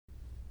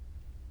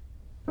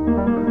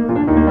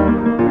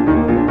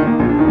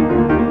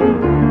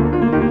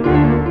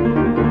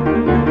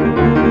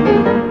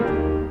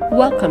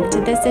welcome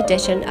to this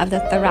edition of the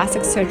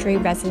Thoracic Surgery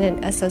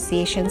Resident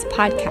Association's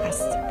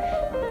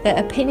podcast. The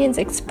opinions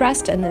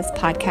expressed in this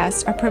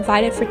podcast are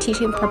provided for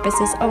teaching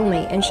purposes only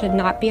and should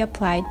not be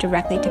applied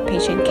directly to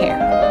patient care.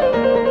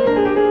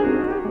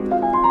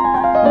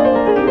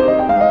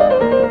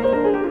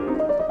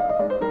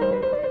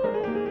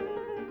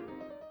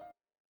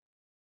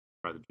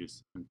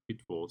 Strategies and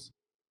pitfalls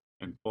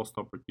and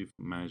postoperative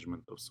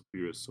management of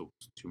superior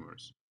sulcus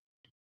tumors.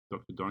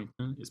 Dr.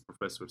 Dorrington is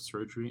professor of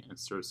surgery and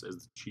serves as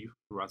the chief of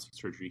thoracic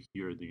surgery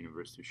here at the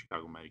University of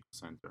Chicago Medical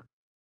Center.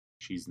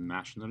 She is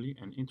nationally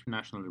and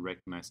internationally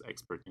recognized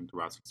expert in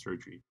thoracic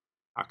surgery,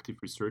 active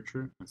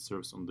researcher, and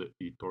serves on the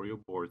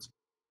editorial boards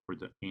for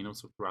the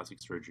Annals of Thoracic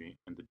Surgery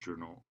and the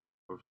Journal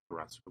of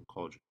Thoracic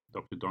Oncology.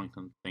 Dr.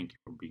 Dorrington, thank you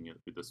for being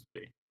with us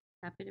today.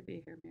 Happy to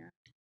be here, Mira.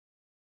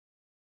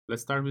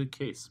 Let's start with the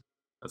case.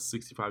 A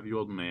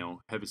 65-year-old male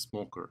heavy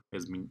smoker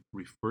has been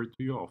referred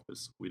to your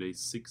office with a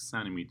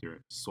 6-centimeter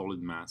solid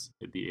mass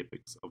at the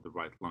apex of the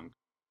right lung.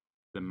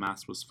 The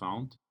mass was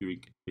found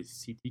during a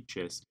CT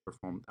chest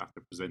performed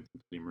after presenting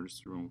to the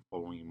emergency room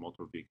following a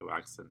motor vehicle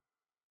accident.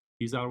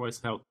 He is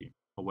otherwise healthy.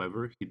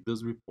 However, he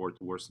does report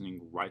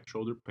worsening right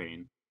shoulder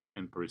pain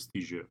and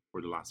paresthesia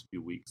for the last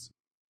few weeks.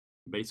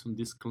 Based on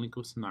this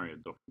clinical scenario,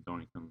 Dr.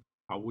 Dorrington,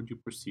 how would you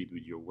proceed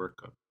with your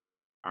workup?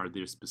 Are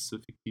there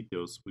specific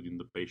details within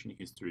the patient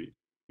history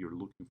you're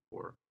looking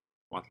for?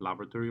 What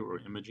laboratory or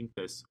imaging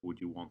tests would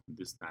you want at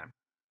this time?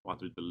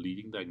 What are the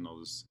leading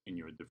diagnoses in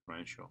your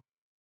differential?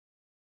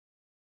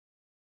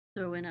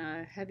 So in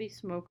a heavy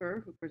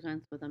smoker who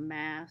presents with a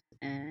mass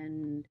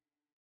and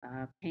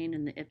pain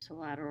in the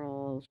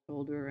ipsilateral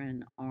shoulder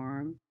and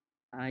arm,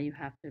 you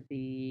have to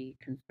be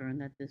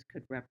concerned that this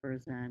could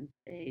represent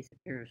a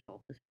superior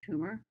sulcus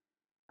tumor.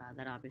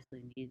 That obviously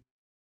needs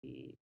to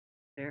be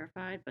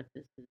verified, but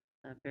this is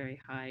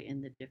very high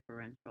in the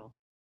differential.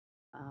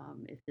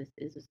 If this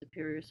is a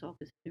superior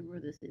sulcus tumor,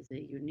 this is a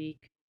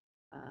unique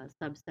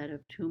subset of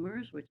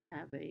tumors which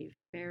have a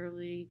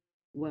fairly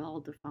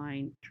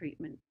well-defined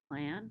treatment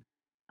plan,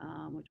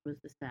 which was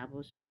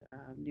established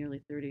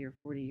nearly 30 or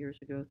 40 years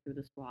ago through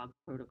the SWOG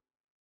protocol.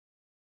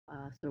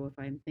 So if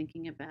I'm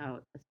thinking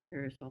about a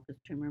superior sulcus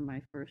tumor,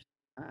 my first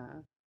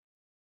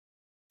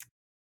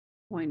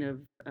point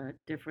of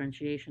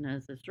differentiation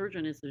as a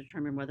surgeon is to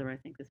determine whether I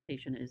think this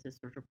patient is a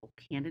surgical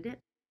candidate.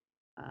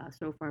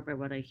 So far, by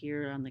what I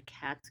hear on the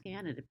CAT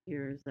scan, it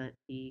appears that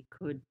he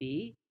could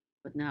be,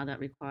 but now that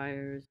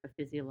requires a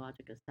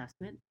physiologic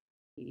assessment.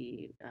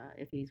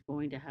 If he's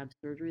going to have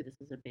surgery, this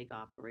is a big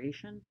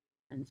operation,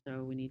 and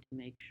so we need to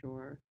make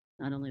sure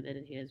not only that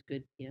he has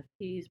good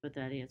PFTs, but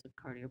that he has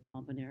a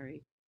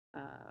cardiopulmonary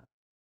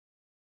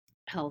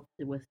health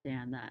to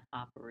withstand that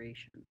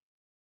operation.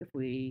 If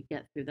we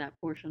get through that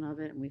portion of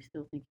it and we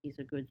still think he's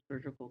a good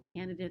surgical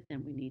candidate,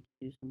 then we need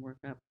to do some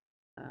workup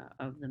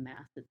of the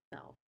mass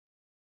itself.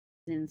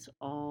 Since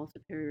all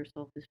superior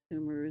sulcus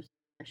tumors,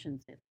 I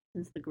shouldn't say,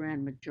 since the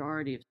grand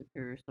majority of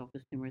superior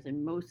sulcus tumors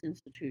in most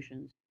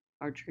institutions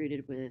are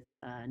treated with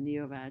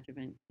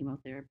neoadjuvant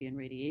chemotherapy and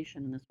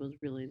radiation, and this was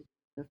really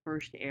the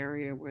first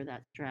area where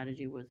that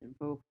strategy was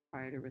invoked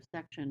prior to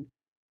resection,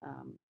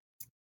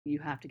 you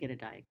have to get a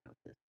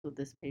diagnosis. So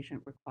this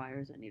patient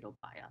requires a needle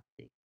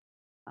biopsy.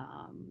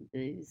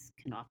 These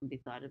can often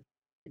be thought of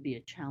to be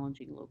a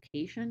challenging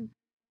location,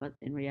 but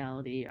in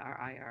reality,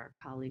 our IR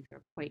colleagues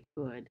are quite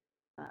good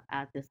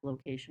at this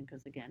location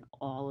because, again,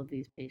 all of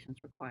these patients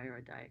require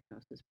a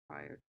diagnosis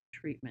prior to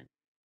treatment.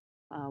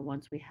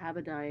 Once we have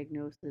a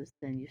diagnosis,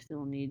 then you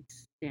still need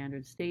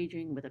standard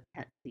staging with a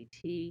PET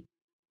CT.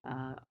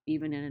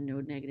 Even in a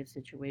node-negative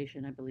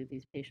situation, I believe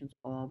these patients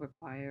all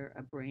require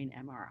a brain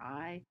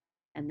MRI.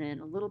 And then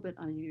a little bit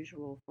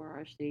unusual for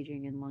our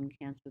staging in lung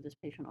cancer, this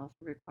patient also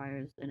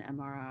requires an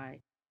MRI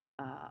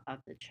of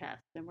the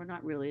chest. And we're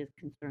not really as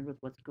concerned with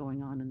what's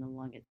going on in the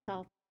lung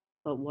itself,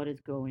 but what is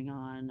going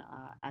on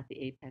at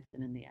the apex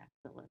and in the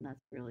axilla. And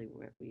that's really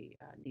where we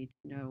need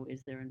to know,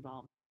 is there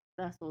involvement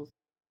of vessels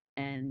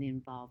and the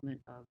involvement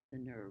of the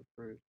nerve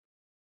root.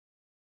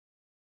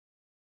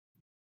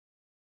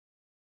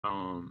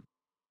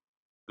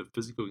 The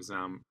physical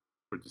exam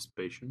for this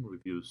patient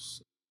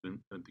reviews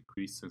a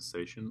decreased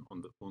sensation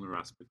on the ulnar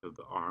aspect of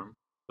the arm,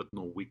 but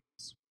no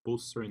weakness.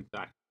 Pulses are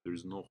intact. There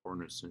is no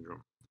Horner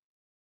syndrome.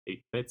 A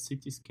PET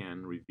CT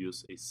scan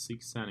reviews a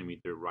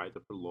 6-centimeter right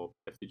upper lobe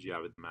FDG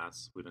avid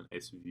mass with an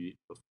SUV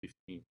of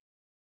 15.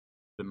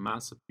 The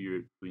mass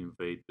appeared to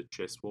invade the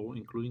chest wall,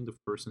 including the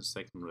first and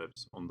second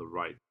ribs on the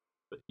right.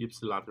 The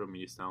ipsilateral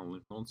mediastinal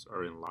lymph nodes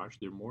are enlarged.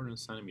 They're more than a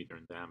centimeter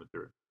in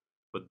diameter,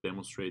 but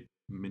demonstrate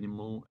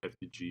minimal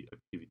FDG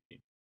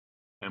activity.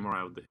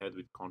 MRI of the head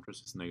with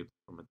contrast is negative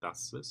for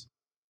metastasis.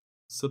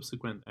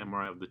 Subsequent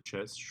MRI of the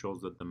chest shows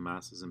that the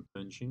mass is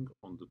impinging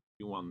on the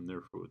T1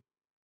 nerve root.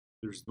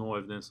 There is no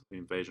evidence of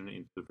invasion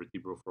into the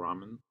vertebral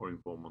foramen or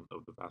involvement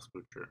of the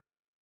vasculature.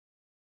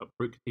 A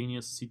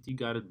percutaneous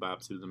CT-guided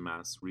biopsy of the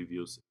mass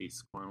reveals a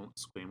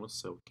squamous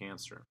cell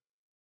cancer.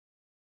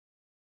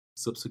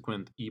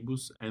 Subsequent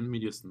EBUS and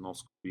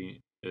mediastinoscopy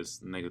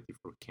is negative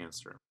for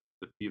cancer.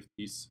 The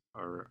PFTs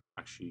are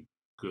actually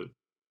good.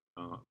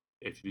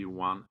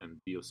 FEV1 and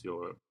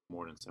VOC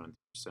more than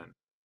 70%.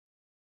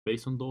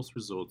 Based on those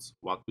results,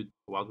 what would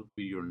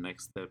be your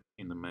next step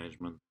in the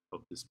management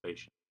of this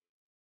patient?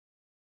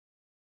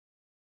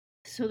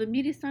 So the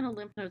mediastinal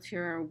lymph nodes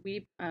here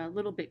are a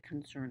little bit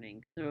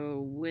concerning.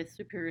 So with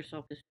superior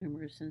sulcus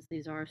tumors, since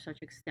these are such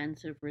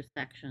extensive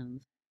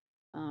resections,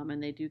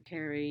 and they do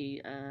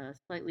carry a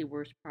slightly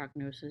worse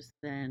prognosis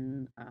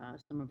than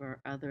some of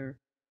our other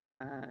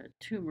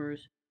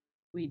tumors,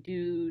 we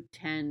do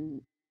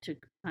tend to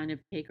kind of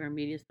take our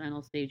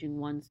mediastinal staging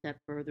one step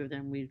further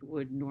than we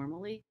would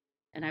normally.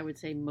 And I would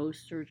say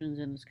most surgeons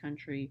in this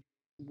country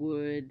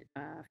would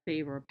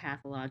favor a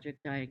pathologic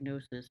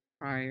diagnosis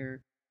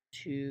prior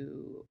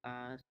to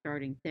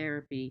starting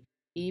therapy,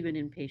 even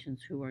in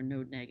patients who are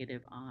node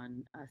negative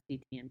on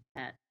CT and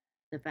PET.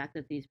 The fact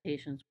that this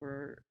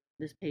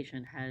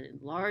patient had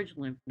large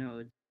lymph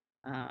nodes,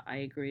 I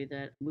agree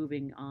that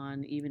moving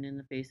on, even in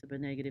the face of a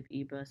negative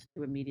EBUS,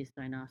 to a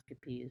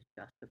mediastinoscopy is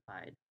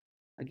justified.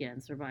 Again,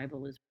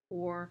 survival is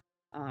poor,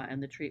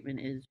 and the treatment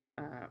is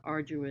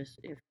arduous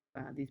if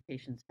these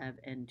patients have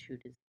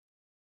N2 disease.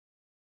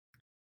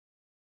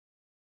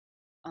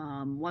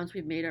 Once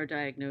we've made our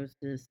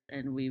diagnosis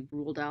and we've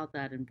ruled out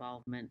that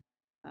involvement,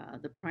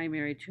 the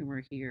primary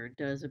tumor here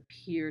does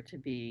appear to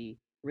be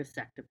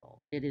resectable.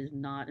 It is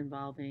not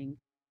involving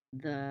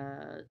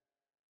the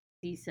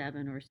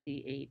C7 or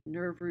C8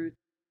 nerve roots.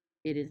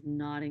 It is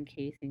not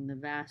encasing the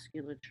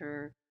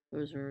vasculature.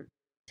 Those are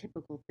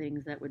typical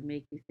things that would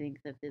make you think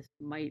that this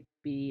might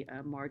be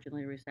a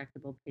marginally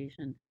resectable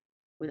patient.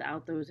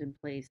 Without those in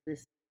place,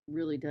 this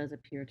really does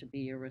appear to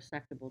be a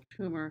resectable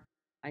tumor.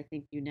 I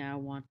think you now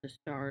want to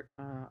start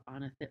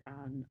on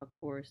a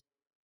course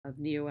of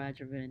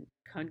neoadjuvant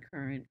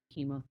concurrent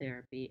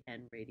chemotherapy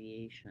and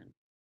radiation.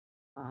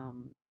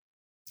 Um,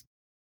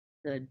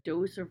 the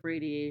dose of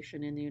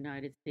radiation in the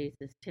United States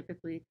is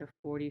typically to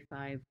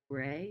 45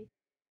 gray.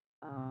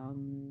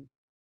 Um,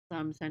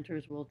 some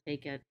centers will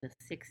take it to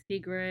 60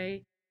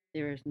 gray.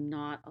 There is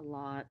not a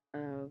lot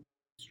of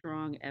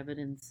strong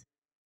evidence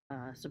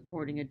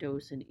supporting a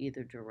dose in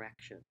either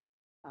direction.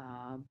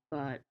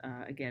 But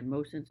again,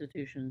 most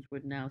institutions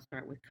would now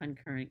start with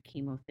concurrent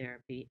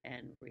chemotherapy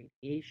and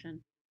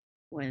radiation.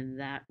 When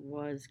that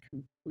was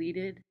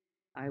completed,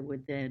 I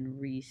would then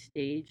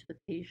restage the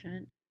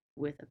patient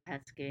with a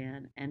PET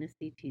scan and a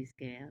CT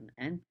scan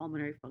and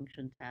pulmonary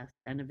function test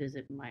and a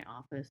visit in my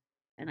office.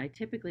 And I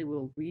typically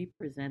will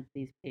represent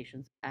these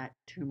patients at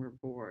tumor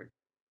board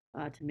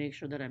to make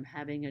sure that I'm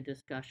having a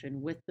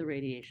discussion with the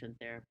radiation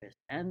therapist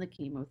and the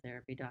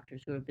chemotherapy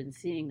doctors who have been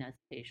seeing that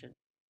patient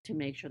to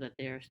make sure that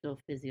they are still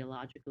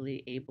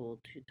physiologically able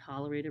to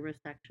tolerate a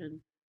resection.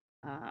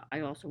 I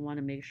also want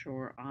to make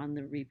sure on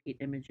the repeat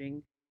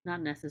imaging,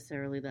 not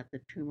necessarily that the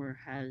tumor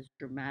has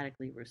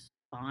dramatically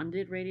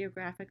responded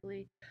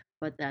radiographically,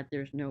 but that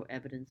there's no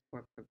evidence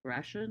for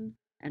progression,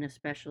 and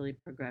especially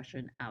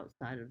progression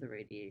outside of the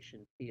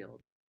radiation field.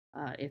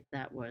 If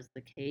that was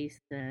the case,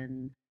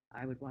 then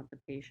I would want the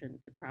patient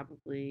to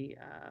probably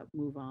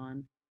move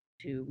on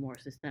to more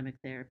systemic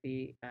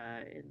therapy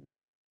in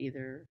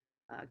either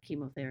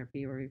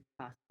chemotherapy or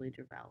possibly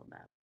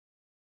durvalumab.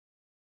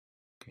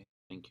 Okay,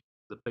 thank you.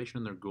 The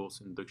patient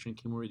undergoes induction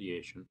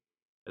chemoradiation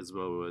as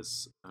well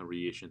as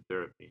radiation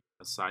therapy.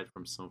 Aside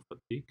from some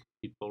fatigue,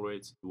 he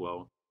tolerates it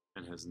well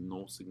and has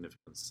no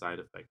significant side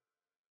effects.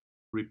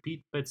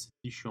 Repeat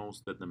PET-CT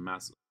shows that the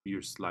mass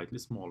appears slightly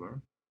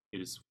smaller.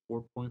 It is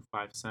 4.5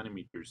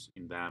 centimeters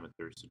in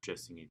diameter,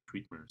 suggesting a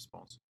treatment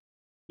response.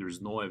 There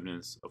is no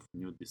evidence of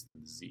new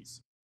distant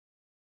disease.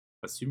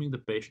 Assuming the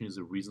patient is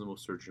a reasonable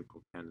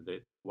surgical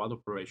candidate, what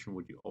operation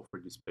would you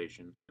offer this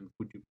patient, and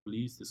could you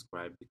please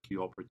describe the key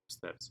operative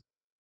steps?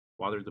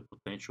 What are the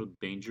potential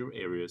danger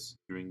areas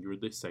during your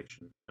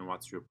dissection, and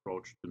what's your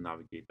approach to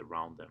navigate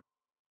around them?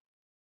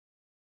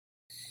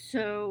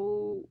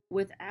 So,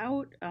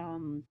 without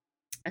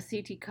a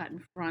CT cut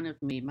in front of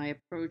me, my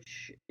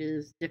approach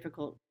is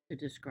difficult to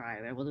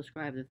describe. I will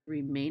describe the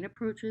three main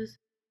approaches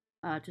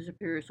to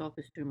superior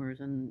sulcus tumors,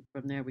 and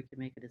from there we can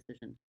make a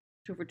decision.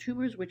 So, for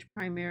tumors which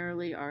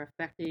primarily are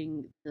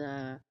affecting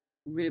the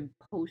rib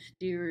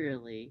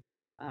posteriorly,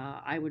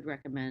 I would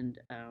recommend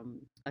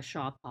a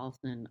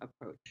Shaw-Paulson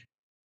approach.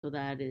 So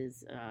that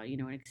is,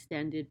 an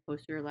extended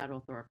posterior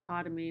lateral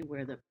thoracotomy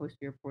where the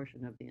posterior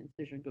portion of the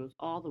incision goes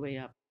all the way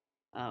up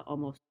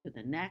almost to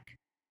the neck.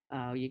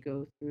 You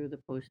go through the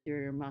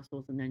posterior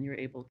muscles, and then you're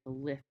able to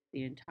lift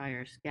the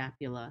entire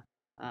scapula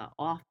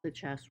off the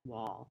chest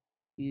wall.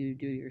 You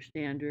do your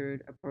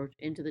standard approach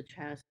into the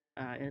chest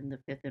in the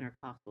fifth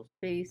intercostal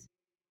space.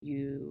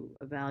 You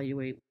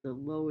evaluate the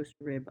lowest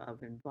rib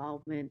of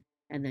involvement,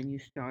 and then you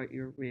start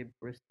your rib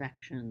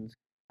resections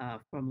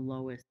from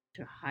lowest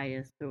to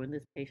highest. So in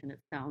this patient, it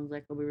sounds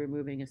like we'll be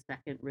removing a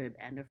second rib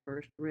and a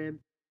first rib.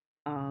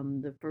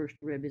 The first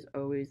rib is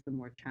always the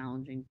more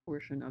challenging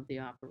portion of the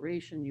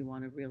operation. You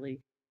want to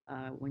really,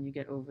 when you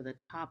get over the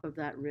top of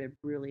that rib,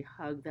 really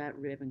hug that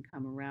rib and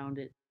come around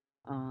it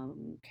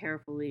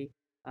carefully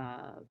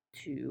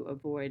to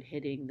avoid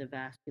hitting the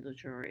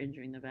vasculature or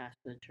injuring the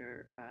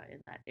vasculature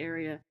in that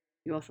area.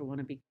 You also want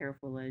to be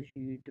careful as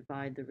you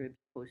divide the ribs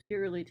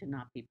posteriorly to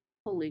not be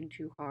pulling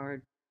too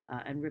hard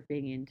and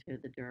ripping into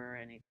the dura or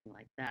anything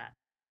like that.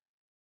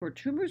 For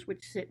tumors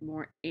which sit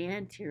more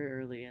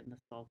anteriorly in the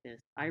sulcus,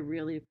 I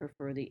really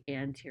prefer the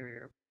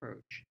anterior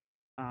approach.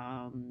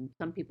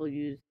 Some people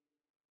use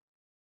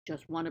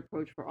just one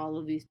approach for all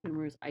of these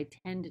tumors. I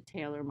tend to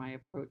tailor my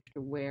approach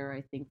to where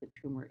I think the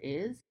tumor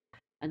is.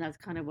 And that's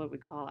kind of what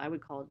I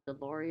would call it the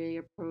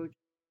Laurier approach.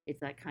 It's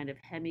that kind of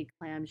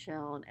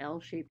hemi-clamshell, an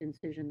L-shaped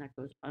incision that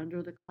goes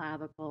under the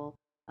clavicle.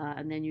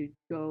 And then you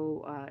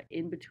go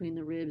in between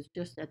the ribs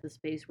just at the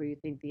space where you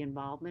think the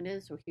involvement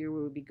is. So here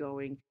we would be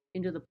going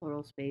into the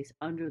pleural space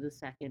under the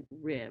second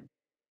rib.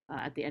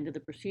 At the end of the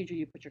procedure,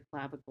 you put your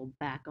clavicle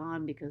back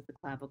on because the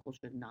clavicle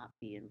should not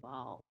be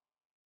involved.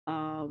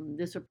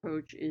 This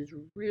approach is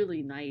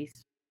really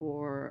nice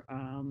for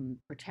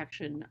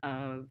protection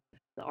of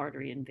the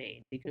artery and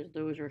vein because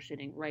those are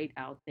sitting right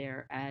out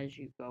there as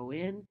you go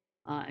in,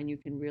 and you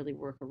can really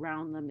work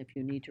around them. If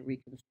you need to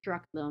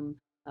reconstruct them,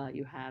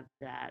 you have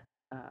that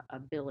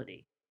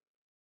ability.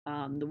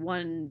 The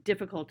one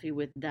difficulty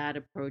with that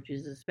approach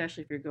is,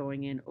 especially if you're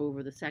going in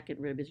over the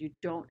second rib, is you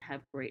don't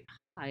have great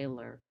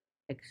hilar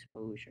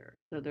exposure.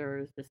 So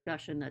there's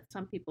discussion that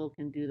some people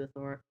can do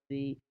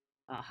the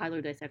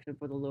hilar dissection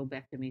for the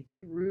lobectomy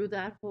through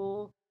that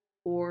hole,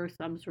 or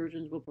some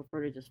surgeons will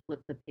prefer to just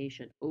flip the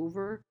patient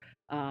over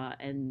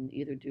and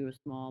either do a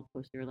small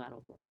posterior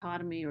lateral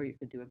thoracotomy, or you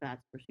could do a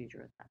VATS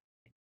procedure at that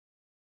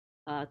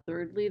point.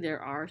 Thirdly,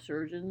 there are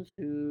surgeons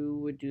who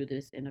would do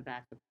this in a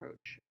VATS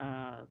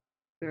approach.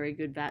 Very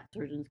good VATS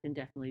surgeons can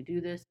definitely do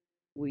this.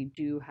 We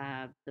do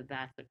have the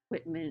VATS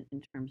equipment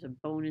in terms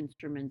of bone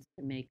instruments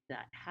to make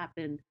that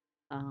happen.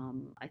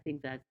 I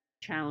think that's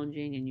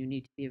challenging, and you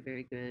need to be a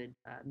very good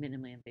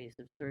minimally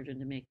invasive surgeon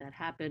to make that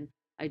happen.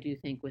 I do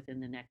think within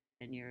the next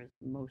 10 years,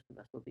 most of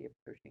us will be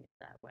approaching it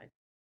that way.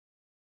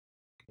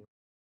 Okay,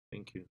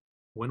 thank you.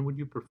 When would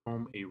you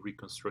perform a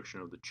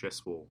reconstruction of the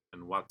chest wall,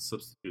 and what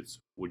substitutes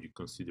would you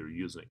consider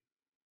using?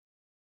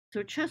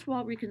 So chest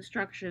wall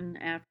reconstruction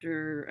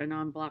after a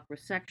non-block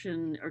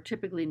resection are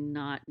typically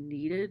not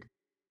needed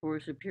for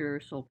a superior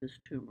sulcus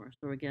tumor.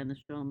 So again,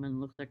 this gentleman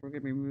looks like we're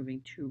going to be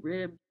removing 2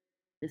 ribs.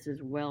 This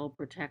is well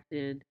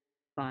protected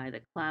by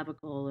the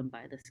clavicle and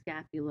by the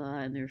scapula,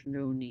 and there's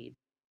no need.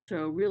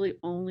 So really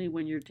only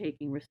when you're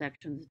taking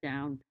resections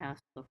down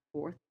past the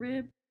 4th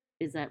rib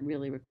is that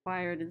really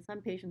required. In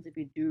some patients, if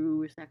you do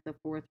resect the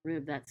 4th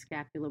rib, that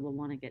scapula will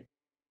want to get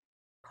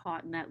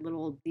caught in that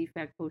little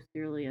defect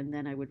posteriorly, and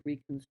then I would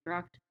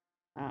reconstruct.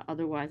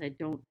 Otherwise, I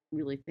don't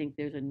really think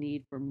there's a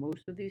need for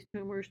most of these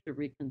tumors to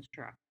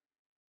reconstruct.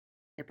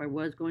 If I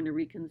was going to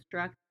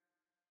reconstruct,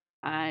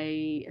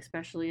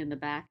 especially in the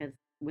back, as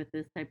with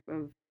this type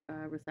of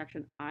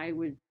resection, I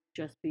would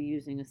just be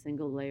using a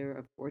single layer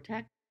of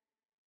Gore-Tex.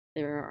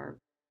 There are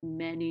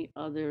many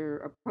other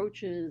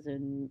approaches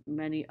and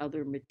many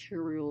other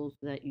materials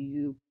that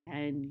you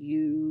can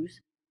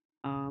use.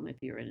 If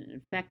you're in an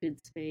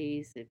infected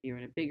space, if you're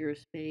in a bigger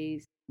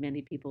space,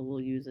 many people will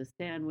use a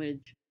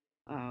sandwich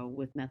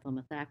with methyl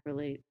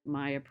methacrylate.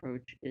 My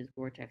approach is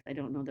Gore-Tex. I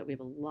don't know that we have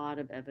a lot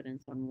of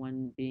evidence on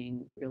one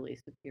being really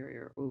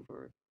superior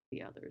over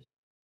the others.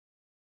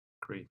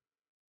 Great.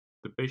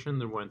 The patient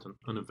underwent an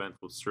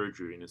uneventful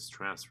surgery and is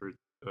transferred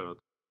to the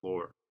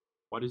floor.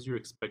 What is your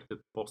expected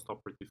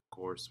postoperative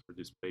course for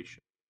this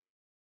patient?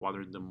 What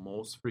are the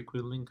most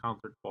frequently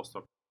encountered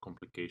postoperative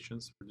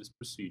complications for this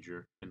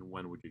procedure, and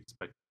when would you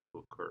expect it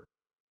to occur?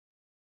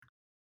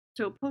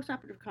 So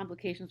postoperative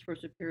complications for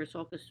superior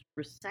sulcus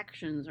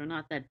resections are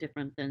not that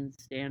different than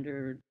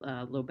standard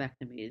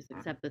lobectomies,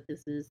 except that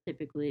this is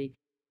typically,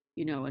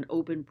 an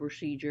open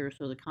procedure.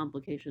 So the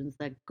complications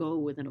that go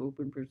with an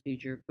open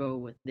procedure go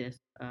with this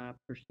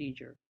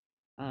procedure.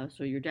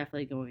 So you're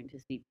definitely going to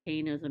see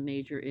pain as a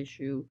major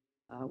issue,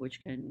 which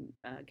can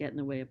get in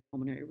the way of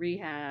pulmonary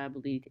rehab,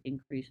 lead to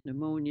increased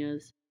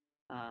pneumonias.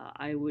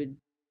 I would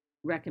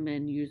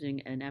recommend using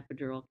an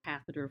epidural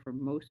catheter for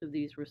most of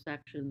these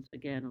resections.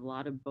 Again, a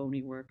lot of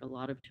bony work, a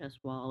lot of chest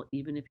wall.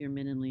 Even if you're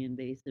minimally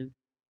invasive,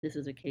 this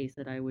is a case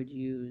that I would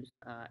use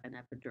an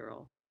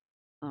epidural.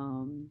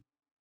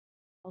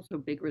 Also,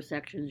 big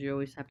resections, you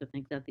always have to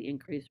think that the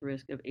increased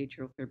risk of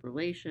atrial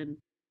fibrillation.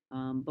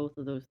 Both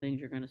of those things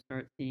you're going to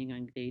start seeing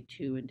on day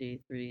 2 and day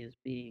 3 as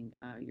being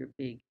your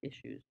big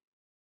issues.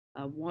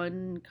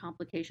 One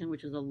complication,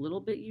 which is a little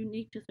bit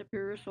unique to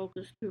superior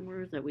sulcus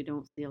tumors that we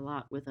don't see a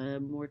lot with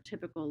a more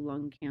typical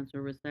lung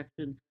cancer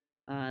resection,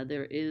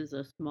 there is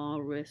a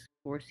small risk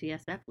for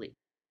CSF leak.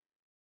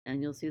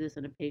 And you'll see this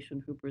in a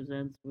patient who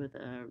presents with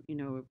a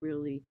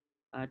really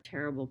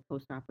terrible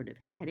postoperative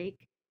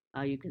headache.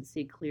 You can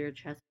see clear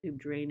chest tube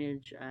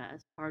drainage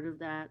as part of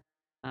that.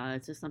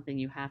 It's just something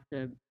you have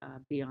to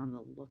be on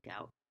the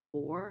lookout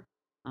for.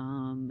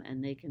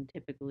 And they can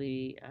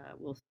typically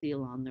will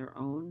seal on their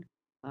own.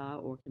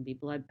 Or can be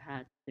blood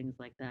pats, things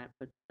like that.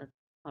 But that's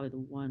probably the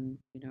one,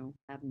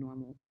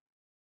 abnormal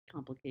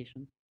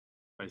complication.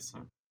 I see.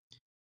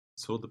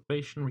 So the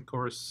patient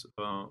recovers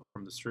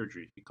from the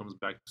surgery. He comes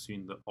back to see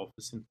you in the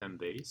office in 10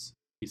 days.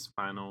 his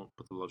final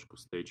pathological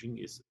staging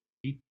is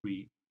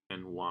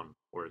T3N1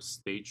 or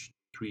stage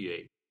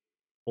 3A.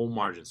 All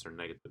margins are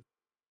negative.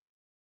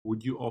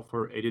 Would you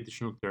offer any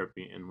additional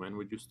therapy, and when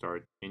would you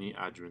start any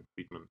adjuvant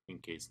treatment in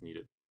case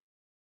needed?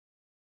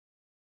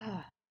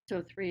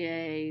 So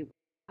 3A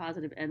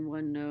positive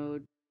N1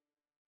 node,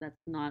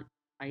 that's not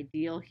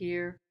ideal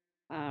here.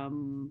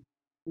 Um,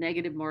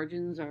 Negative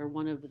margins are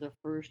one of the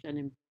first and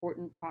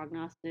important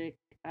prognostic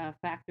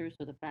factors.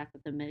 So the fact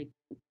that the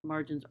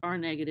margins are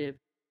negative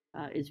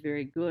is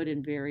very good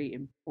and very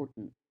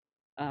important.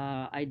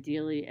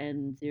 Ideally,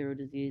 N0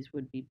 disease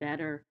would be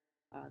better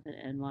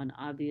than N1,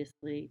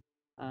 obviously.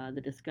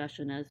 The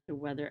discussion as to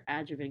whether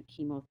adjuvant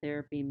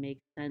chemotherapy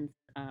makes sense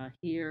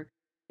here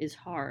is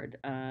hard.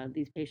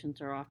 These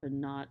patients are often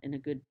not in a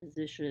good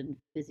position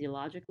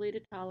physiologically to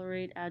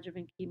tolerate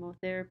adjuvant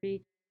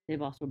chemotherapy.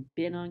 They've also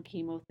been on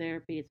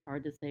chemotherapy. It's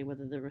hard to say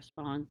whether the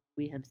response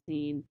we have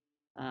seen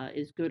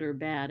is good or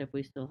bad if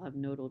we still have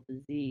nodal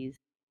disease.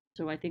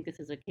 So I think this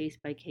is a case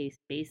by case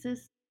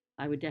basis.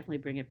 I would definitely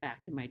bring it back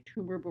to my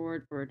tumor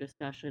board for a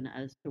discussion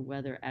as to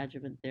whether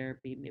adjuvant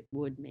therapy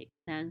would make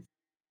sense.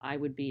 I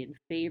would be in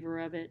favor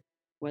of it.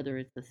 Whether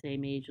it's the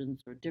same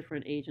agents or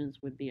different agents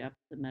would be up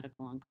to the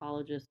medical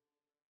oncologist.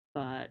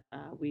 But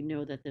we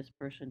know that this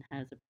person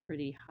has a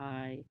pretty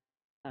high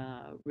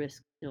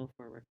risk still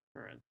for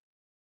recurrence.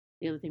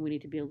 The other thing we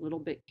need to be a little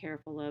bit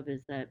careful of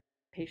is that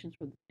patients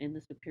in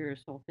the superior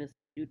sulcus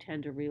do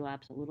tend to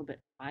relapse a little bit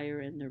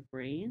higher in their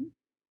brain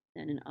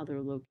than in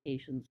other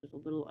locations. It's a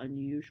little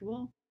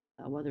unusual,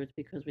 whether it's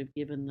because we've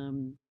given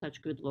them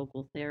such good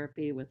local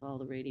therapy with all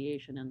the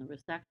radiation and the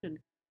resection,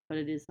 but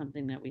it is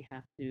something that we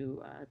have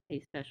to pay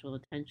special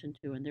attention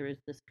to. And there is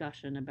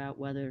discussion about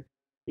whether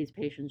these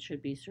patients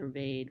should be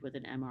surveyed with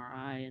an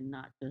MRI and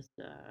not just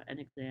an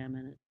exam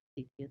and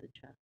a CT of the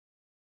chest.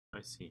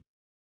 I see.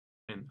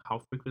 And how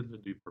frequently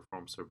do you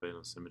perform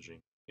surveillance imaging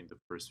in the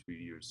first few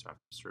years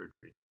after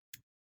surgery?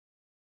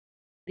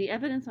 The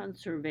evidence on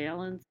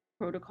surveillance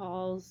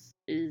protocols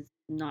is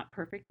not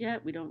perfect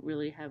yet. We don't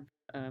really have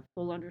a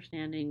full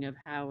understanding of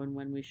how and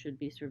when we should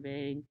be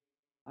surveying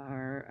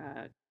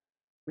our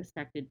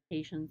resected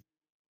patients.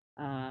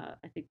 I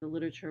think the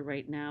literature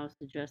right now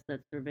suggests that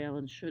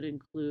surveillance should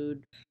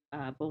include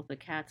both a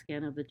CAT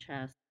scan of the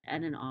chest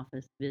and an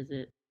office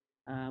visit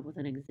with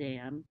an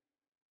exam,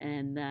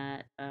 and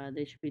that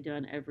they should be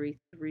done every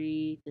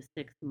 3 to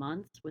 6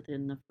 months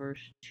within the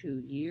first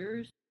 2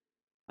 years,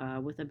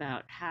 with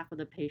about half of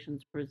the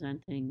patients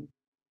presenting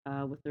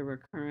with the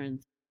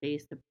recurrence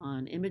based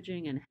upon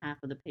imaging and half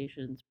of the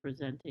patients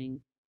presenting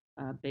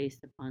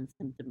based upon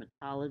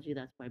symptomatology.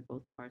 That's why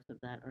both parts of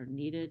that are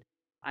needed.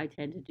 I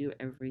tend to do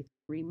every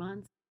 3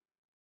 months.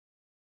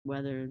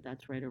 Whether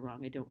that's right or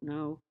wrong, I don't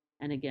know.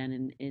 And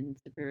again, in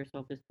superior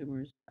sulcus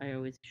tumors, I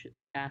always should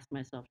ask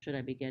myself, should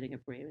I be getting a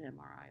brain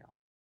MRI?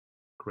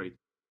 Great.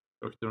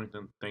 Dr.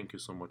 Dorrington, thank you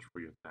so much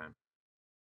for your time.